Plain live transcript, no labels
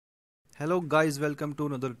Hello guys, welcome to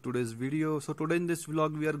another today's video. So today in this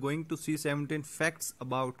vlog we are going to see 17 facts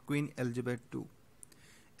about Queen Elizabeth II.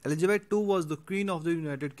 Elizabeth II was the Queen of the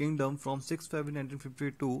United Kingdom from 6 February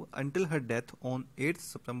 1952 until her death on 8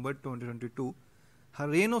 September 2022. Her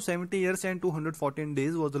reign of 70 years and 214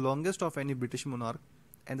 days was the longest of any British monarch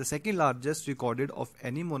and the second largest recorded of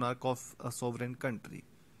any monarch of a sovereign country.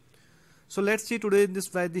 So let's see today in this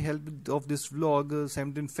by the help of this vlog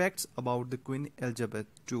 17 facts about the Queen Elizabeth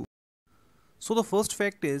II. So the first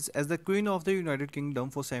fact is, as the Queen of the United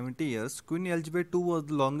Kingdom for 70 years, Queen Elizabeth II was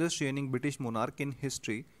the longest reigning British monarch in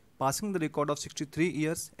history, passing the record of 63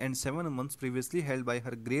 years and 7 months previously held by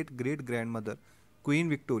her great-great-grandmother, Queen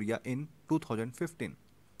Victoria in 2015.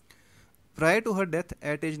 Prior to her death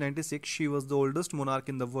at age 96, she was the oldest monarch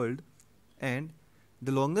in the world and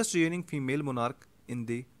the longest reigning female monarch in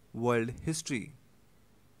the world history.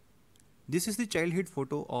 This is the childhood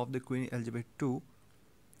photo of the Queen Elizabeth II.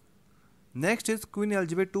 Next is Queen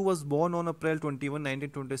Elizabeth II was born on April 21,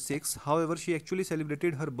 1926. However, she actually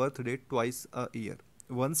celebrated her birthday twice a year,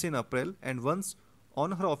 once in April and once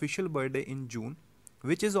on her official birthday in June,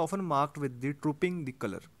 which is often marked with the trooping the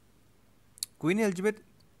color. Queen Elizabeth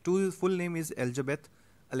II's full name is Elizabeth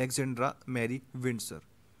Alexandra Mary Windsor.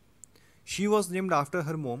 She was named after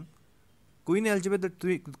her mom, Queen Elizabeth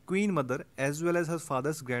the Queen Mother, as well as her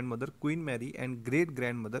father's grandmother, Queen Mary, and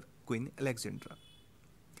great-grandmother, Queen Alexandra.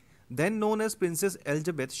 Then known as Princess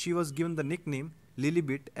Elizabeth, she was given the nickname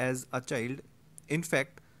Lilibet as a child. In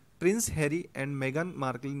fact, Prince Harry and Meghan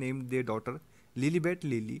Markle named their daughter Lilibet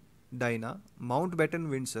Lily Diana Mountbatten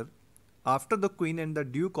Windsor after the Queen and the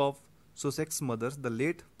Duke of Sussex's mother, the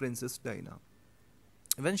late Princess Diana.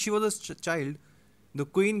 When she was a child, the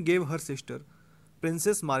Queen gave her sister,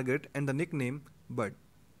 Princess Margaret, and the nickname Bud.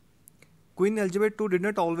 Queen Elizabeth II did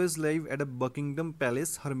not always live at a Buckingham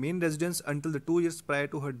Palace, her main residence until the 2 years prior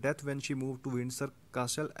to her death when she moved to Windsor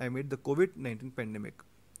Castle amid the COVID-19 pandemic.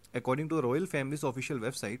 According to the royal family's official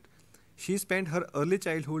website, she spent her early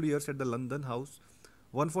childhood years at the London House,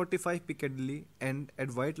 145 Piccadilly, and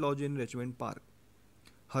at White Lodge in Richmond Park.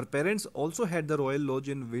 Her parents also had the Royal Lodge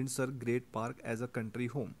in Windsor Great Park as a country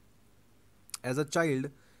home. As a child,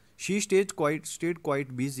 she stayed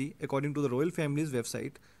quite busy. According to the royal family's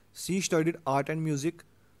website, she studied art and music,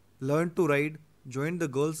 learned to ride, joined the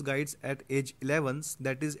Girls' Guides at age 11,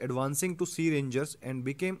 that is advancing to Sea Rangers, and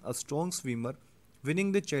became a strong swimmer,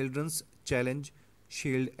 winning the Children's Challenge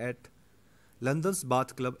Shield at London's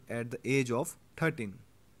Bath Club at the age of 13.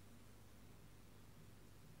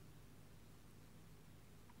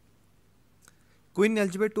 Queen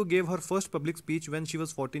Elizabeth II gave her first public speech when she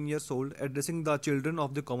was 14 years old, addressing the children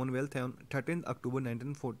of the Commonwealth on 13 October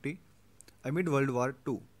 1940 amid World War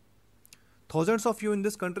II. Thousands of you in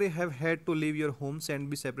this country have had to leave your homes and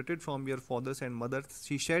be separated from your fathers and mothers,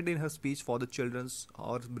 she said in her speech for the children's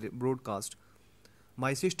hour broadcast.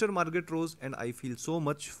 My sister Margaret Rose and I feel so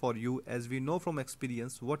much for you as we know from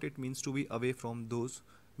experience what it means to be away from those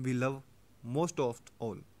we love most of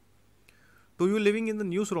all. To you living in the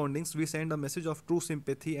new surroundings, we send a message of true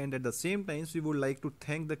sympathy, and at the same time we would like to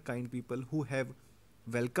thank the kind people who have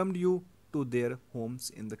welcomed you to their homes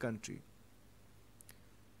in the country.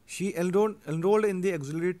 She enrolled in the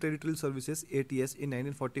Auxiliary Territorial Services ATS in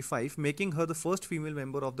 1945, making her the first female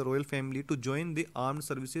member of the royal family to join the armed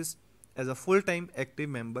services as a full-time active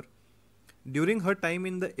member. During her time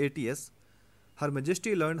in the ATS, Her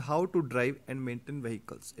Majesty learned how to drive and maintain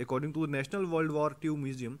vehicles. According to the National World War II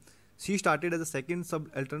Museum, she started as a second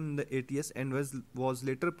subaltern in the ATS and was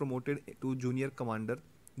later promoted to junior commander,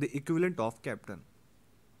 the equivalent of captain.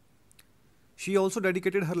 She also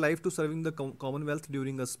dedicated her life to serving the Commonwealth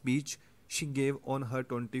during a speech she gave on her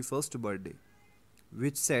 21st birthday,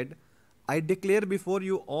 which said, I declare before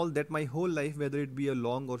you all that my whole life, whether it be a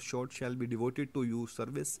long or short, shall be devoted to your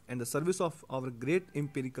service and the service of our great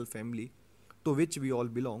imperial family, to which we all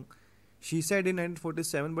belong. She said in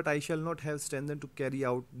 1947, but I shall not have strength to carry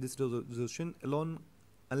out this resolution alone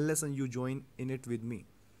unless you join in it with me.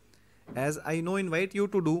 As I now invite you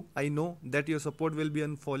to do, I know that your support will be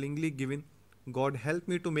unfailingly given. God help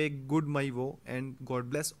me to make good my vow, and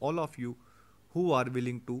God bless all of you who are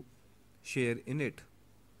willing to share in it.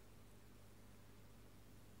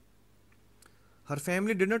 Her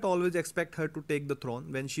family did not always expect her to take the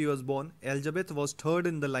throne. When she was born, Elizabeth was third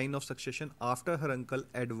in the line of succession after her uncle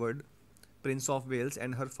Edward, Prince of Wales,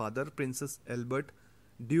 and her father, Princess Albert,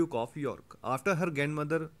 Duke of York. After her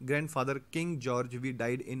grandfather, King George V,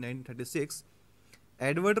 died in 1936,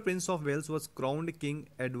 Edward, Prince of Wales, was crowned King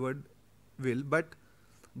Edward will, but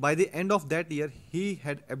by the end of that year, he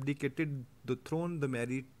had abdicated the throne, the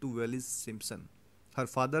married to Wallis Simpson. Her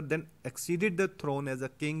father then acceded the throne as a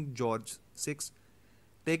King George VI,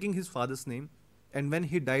 taking his father's name, and when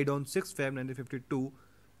he died on 6 February 1952,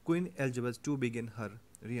 Queen Elizabeth II began her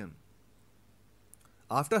reign.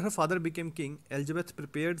 After her father became king, Elizabeth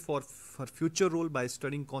prepared for her future role by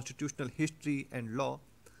studying constitutional history and law,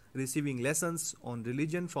 receiving lessons on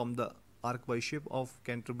religion from the Archbishop of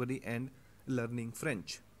Canterbury, and learning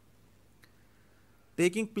French.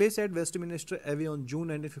 Taking place at Westminster Abbey on June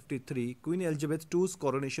 1953, Queen Elizabeth II's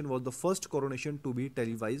coronation was the first coronation to be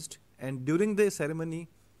televised, and during the ceremony,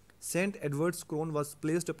 St. Edward's crown was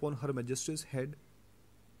placed upon Her Majesty's head.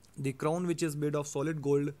 The crown, which is made of solid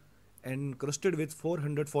gold and encrusted with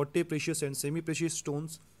 440 precious and semi-precious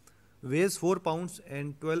stones, weighs 4 pounds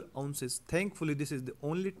and 12 ounces. Thankfully, this is the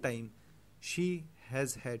only time she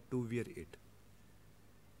has had to wear it.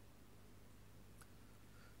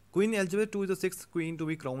 Queen Elizabeth II is the sixth queen to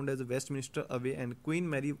be crowned as a Westminster Abbey, and Queen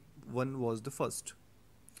Mary I was the first.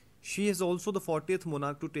 She is also the 40th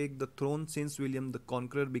monarch to take the throne since William the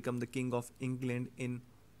Conqueror became the King of England in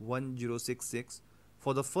 1066.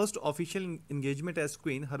 For the first official engagement as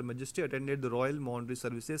Queen, Her Majesty attended the Royal Mortuary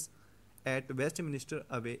Services at Westminster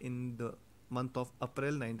Abbey in the month of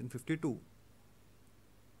April 1952.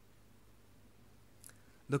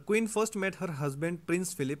 The Queen first met her husband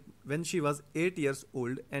Prince Philip when she was 8 years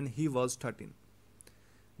old and he was 13.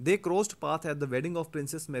 They crossed paths at the wedding of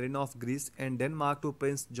Princess Marina of Greece and Denmark to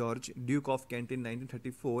Prince George, Duke of Kent in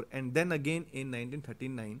 1934, and then again in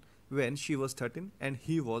 1939 when she was 13 and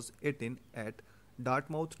he was 18 at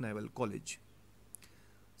Dartmouth Naval College.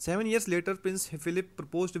 7 years later, Prince Philip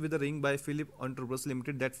proposed with a ring by Philip Enterprise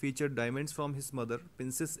Limited that featured diamonds from his mother,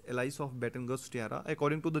 Princess Alice of Battenger's tiara.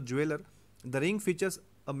 According to the jeweler, the ring features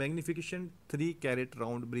a magnificent 3-carat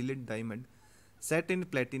round brilliant diamond set in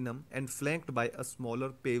platinum and flanked by a smaller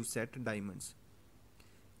pave set diamonds.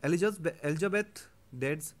 Elizabeth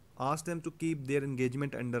dads asked them to keep their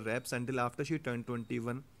engagement under wraps until after she turned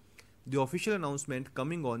 21, the official announcement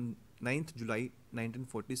coming on 9th July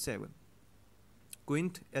 1947.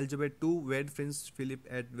 Queen Elizabeth II wed Prince Philip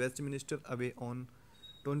at Westminster Abbey on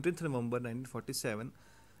 20th November 1947.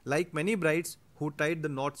 Like many brides who tied the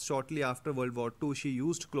knots shortly after World War II, she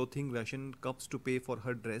used clothing ration cups to pay for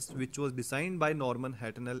her dress, which was designed by Norman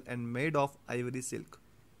Hattonell and made of ivory silk.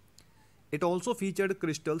 It also featured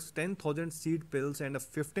crystals, 10,000 seed pills, and a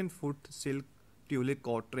 15-foot silk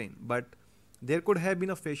tulle train. But there could have been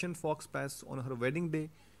a fashion fox pass on her wedding day.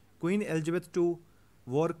 Queen Elizabeth II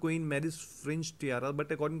wore Queen Mary's fringed tiara,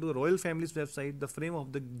 but according to the royal family's website, the frame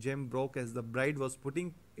of the gem broke as the bride was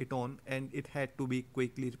putting it on and it had to be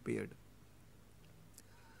quickly repaired.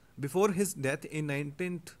 Before his death in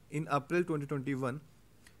April 2021,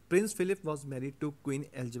 Prince Philip was married to Queen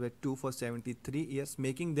Elizabeth II for 73 years,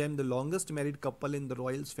 making them the longest married couple in the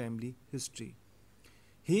royals' family history.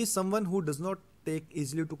 He is someone who does not take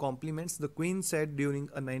easily to compliments, the Queen said during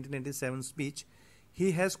a 1997 speech.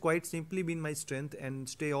 He has quite simply been my strength and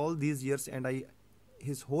stay all these years, and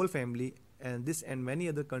his whole family, and this and many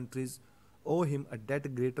other countries owe him a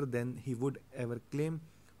debt greater than he would ever claim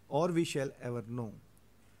or we shall ever know.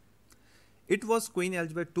 It was Queen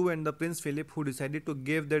Elizabeth II and the Prince Philip who decided to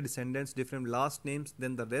give their descendants different last names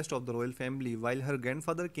than the rest of the royal family. While her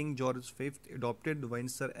grandfather King George V adopted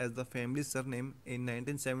Windsor as the family's surname in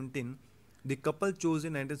 1917, the couple chose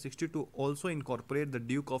in 1960 to also incorporate the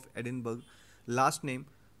Duke of Edinburgh last name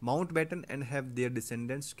Mountbatten and have their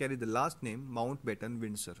descendants carry the last name Mountbatten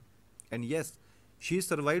Windsor. And yes, she is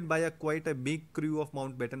survived by quite a big crew of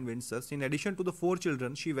Mountbatten Windsors. In addition to the 4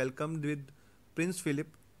 children she welcomed with Prince Philip,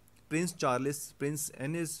 Prince Charles, Prince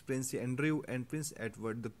Annes, Prince Andrew, and Prince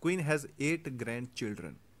Edward, the Queen has 8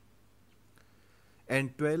 grandchildren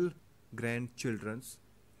and 12 grandchildren.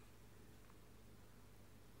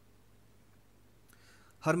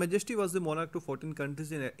 Her Majesty was the monarch to 14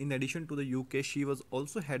 countries. In addition to the UK, she was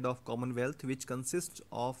also head of Commonwealth, which consists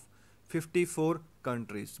of 54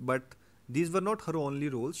 countries. But these were not her only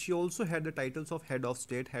roles. She also had the titles of Head of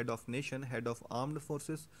State, Head of Nation, Head of Armed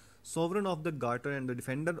Forces, Sovereign of the Garter and the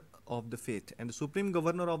Defender of the Faith, and the Supreme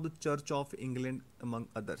Governor of the Church of England, among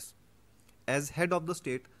others. As head of the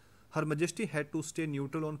state, Her Majesty had to stay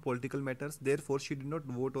neutral on political matters. Therefore, she did not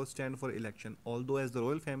vote or stand for election. Although, as the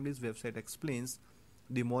royal family's website explains,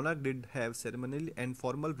 the monarch did have ceremonial and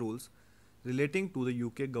formal rules relating to the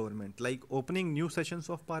UK government, like opening new sessions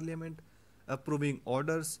of parliament, approving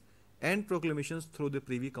orders, and proclamations through the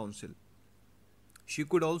Privy Council. She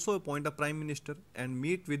could also appoint a prime minister and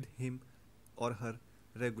meet with him or her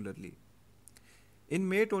regularly. In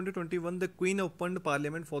May 2021, the Queen opened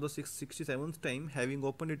Parliament for the 67th time, having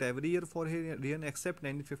opened it every year for her reign except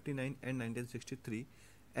 1959 and 1963,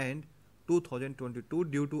 and 2022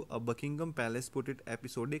 due to a Buckingham Palace put it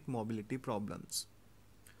episodic mobility problems.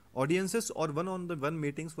 Audiences or one-on-one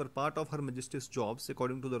meetings were part of Her Majesty's jobs.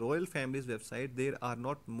 According to the royal family's website, there are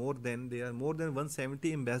more than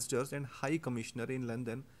 170 ambassadors and high commissioner in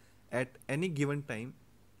London at any given time,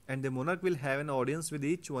 and the monarch will have an audience with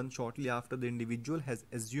each one shortly after the individual has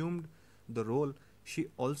assumed the role. She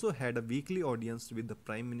also had a weekly audience with the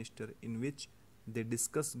Prime Minister in which they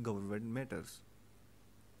discuss government matters.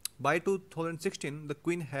 By 2016, the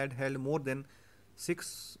Queen had held more than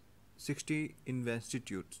 660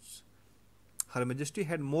 investitures. Her Majesty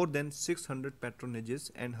had more than 600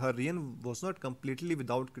 patronages, and her reign was not completely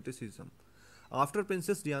without criticism. After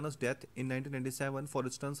Princess Diana's death in 1997, for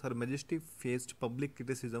instance, Her Majesty faced public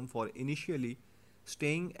criticism for initially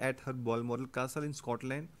staying at her Balmoral Castle in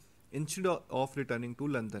Scotland instead of returning to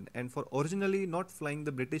London, and for originally not flying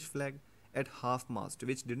the British flag at half mast,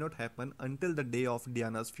 which did not happen until the day of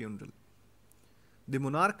Diana's funeral. The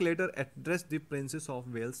monarch later addressed the Princess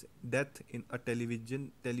of Wales' death in a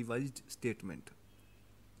televised statement.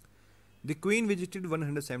 The Queen visited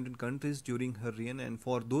 117 countries during her reign, and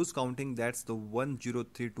for those counting, that's the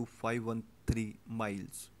 103 to 513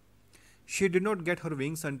 miles. She did not get her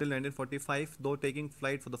wings until 1945, though taking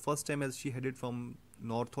flight for the first time as she headed from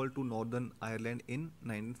Northolt to Northern Ireland in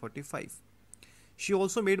 1945. She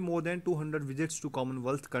also made more than 200 visits to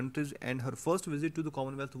Commonwealth countries, and her first visit to the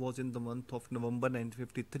Commonwealth was in the month of November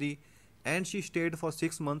 1953, and she stayed for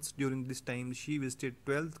 6 months. During this time, she visited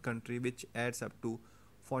 12th country, which adds up to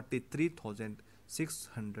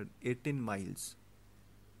 43,618 miles.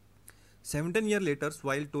 17 years later,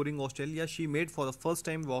 while touring Australia, she made for the first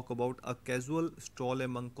time walkabout, a casual stroll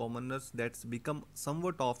among commoners that's become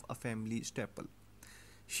somewhat of a family staple.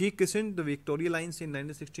 She christened the Victoria Lines in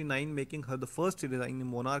 1969, making her the first reigning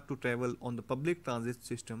monarch to travel on the public transit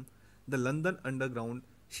system, the London Underground.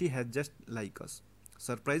 She had just like us.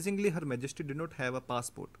 Surprisingly, Her Majesty did not have a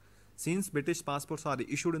passport. Since British passports are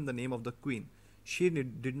issued in the name of the Queen, she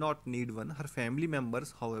did not need one. Her family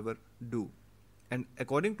members, however, do. And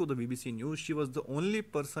according to the BBC News, she was the only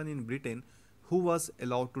person in Britain who was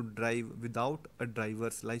allowed to drive without a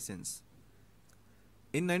driver's license.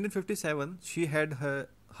 In 1957, she had her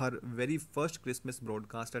very first Christmas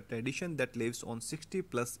broadcast, a tradition that lives on 60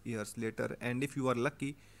 plus years later, and if you are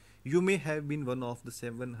lucky, you may have been one of the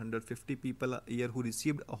 750 people a year who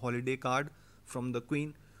received a holiday card from the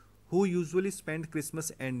Queen, who usually spent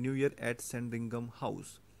Christmas and New Year at Sandringham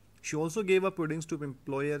House. She also gave up puddings to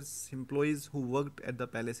employees who worked at the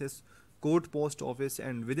palace's court post office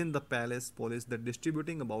and within the palace police, that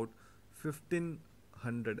distributing about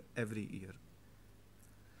 1,500 every year.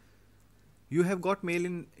 You have got mail.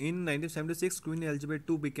 In 1976, Queen Elizabeth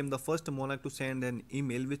II became the first monarch to send an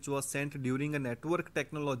email, which was sent during a network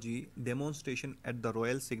technology demonstration at the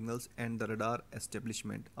Royal Signals and the Radar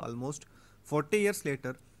establishment. Almost 40 years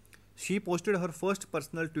later, she posted her first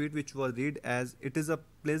personal tweet, which was read as, "It is a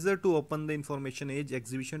pleasure to open the Information Age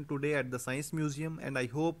exhibition today at the Science Museum, and I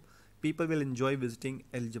hope people will enjoy visiting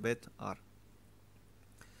Elizabeth R."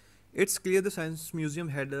 It's clear the Science Museum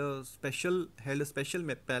held a special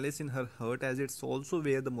place in her heart, as it's also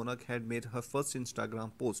where the monarch had made her first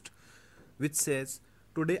Instagram post, which says,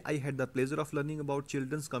 "Today I had the pleasure of learning about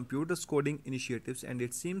children's computers coding initiatives, and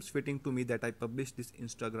it seems fitting to me that I published this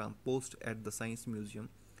Instagram post at the Science Museum,"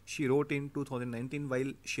 she wrote in 2019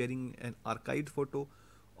 while sharing an archived photo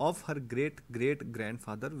of her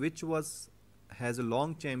great-great-grandfather, which has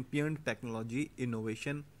long championed technology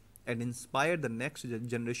innovation and inspired the next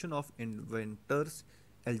generation of inventors,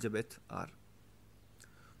 Elizabeth R.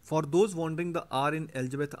 For those wondering, the R in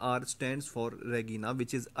Elizabeth R stands for Regina,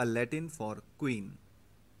 which is a Latin for Queen.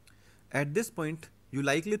 At this point, you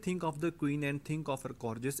likely think of the Queen and think of her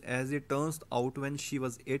corgis. As it turns out, when she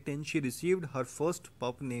was 18, she received her first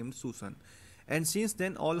pup named Susan, and since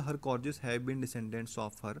then all her corgis have been descendants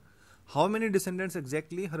of her. How many descendants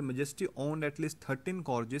exactly? Her Majesty owned at least 13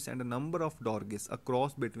 corgis and a number of dorgis, a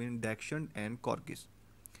cross between Dachshund and Corgis.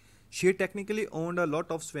 She technically owned a lot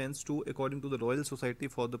of swans too. According to the Royal Society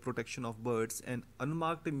for the Protection of Birds, an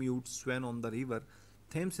unmarked mute swan on the river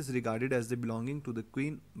Thames is regarded as belonging to the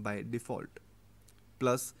Queen by default.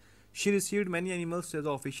 Plus, she received many animals as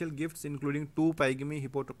official gifts, including 2 pygmy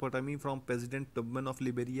hippopotami from President Tubman of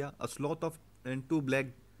Liberia, a sloth and 2 black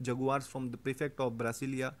jaguars from the prefect of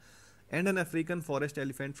Brasilia, and an African forest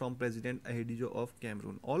elephant from President Ahidjo of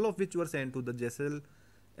Cameroon, all of which were sent to the Jessel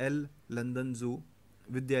L London Zoo,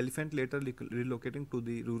 with the elephant later relocating to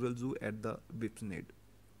the rural zoo at the Whipsnade.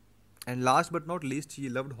 And last but not least, she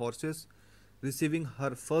loved horses, receiving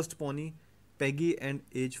her first pony, Peggy and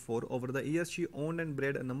age 4. Over the years, she owned and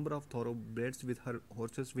bred a number of thoroughbreds with her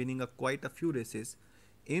horses, winning quite a few races.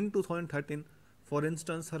 In 2013, for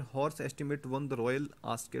instance, her horse Estimate won the Royal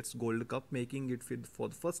Ascot's Gold Cup, making it fit for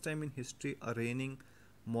the first time in history a reigning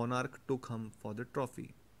monarch took home for the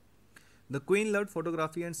trophy. The Queen loved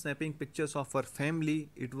photography and snapping pictures of her family.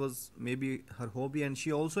 It was maybe her hobby, and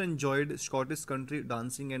she also enjoyed Scottish country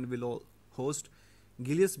dancing and will host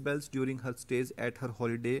Gillies bells during her stays at her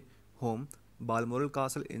holiday home, Balmoral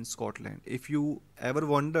Castle in Scotland. If you ever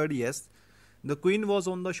wondered, yes, the Queen was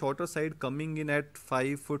on the shorter side, coming in at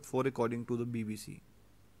 5'4" according to the BBC.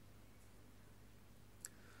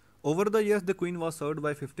 Over the years, the Queen was served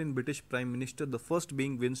by 15 British Prime Ministers, the first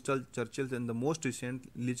being Winston Churchill and the most recent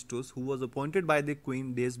Liz Truss, who was appointed by the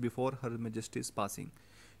Queen days before Her Majesty's passing.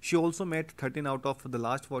 She also met 13 out of the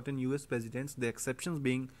last 14 US presidents, the exceptions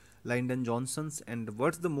being Lyndon Johnson's, and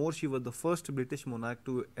what's the more, she was the first British monarch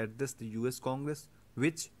to address the US Congress,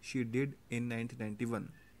 which she did in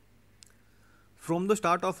 1991. From the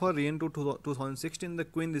start of her reign to 2016, the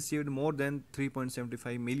Queen received more than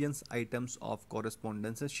 3.75 million items of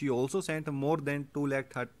correspondence. She also sent more than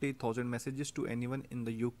 230,000 messages to anyone in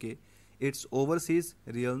the UK, its overseas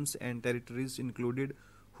realms and territories included,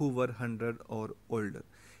 who were 100 or older.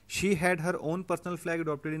 She had her own personal flag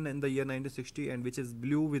adopted in the year 1960, and which is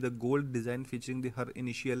blue with a gold design featuring her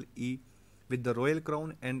initial E with the royal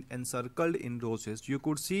crown and encircled in roses. You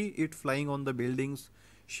could see it flying on the buildings,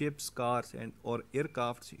 ships, cars, and or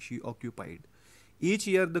aircrafts she occupied. Each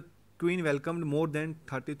year, the Queen welcomed more than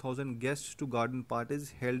 30,000 guests to garden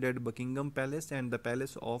parties held at Buckingham Palace and the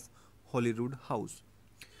Palace of Holyrood House.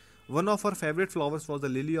 One of her favorite flowers was the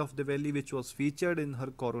lily of the valley, which was featured in her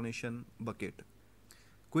coronation bucket.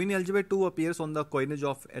 Queen Elizabeth II appears on the coinage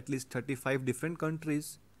of at least 35 different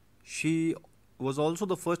countries. She was also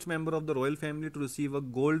the first member of the royal family to receive a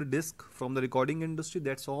gold disc from the recording industry.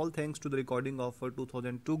 That's all thanks to the recording of her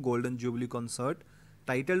 2002 Golden Jubilee concert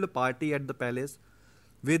titled Party at the Palace,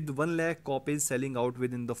 with 1 lakh copies selling out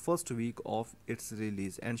within the first week of its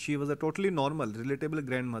release. And she was a totally normal, relatable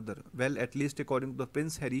grandmother. Well, at least according to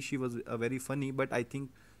Prince Harry, she was very funny, but I think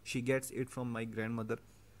she gets it from my grandmother.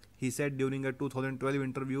 He said during a 2012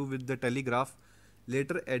 interview with The Telegraph,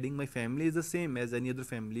 later adding, "My family is the same as any other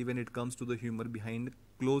family when it comes to the humor behind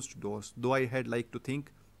closed doors, though I had liked to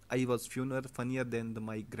think I was funnier than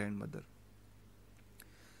my grandmother."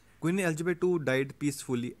 Queen Elizabeth II died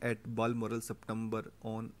peacefully at Balmoral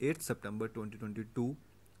on 8 September 2022.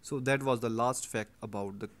 So that was the last fact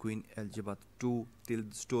about the Queen Elizabeth II till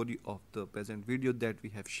the story of the present video that we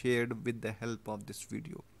have shared with the help of this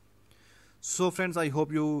video. So friends, I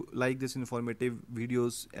hope you like this informative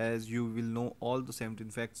videos, as you will know all the 17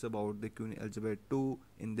 facts about the Queen Elizabeth II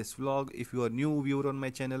in this vlog. If you are new viewer on my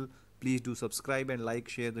channel, please do subscribe and like,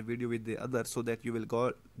 share the video with the others so that you will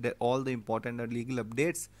get all the important legal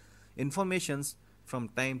updates, informations from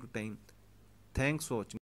time to time. Thanks for watching.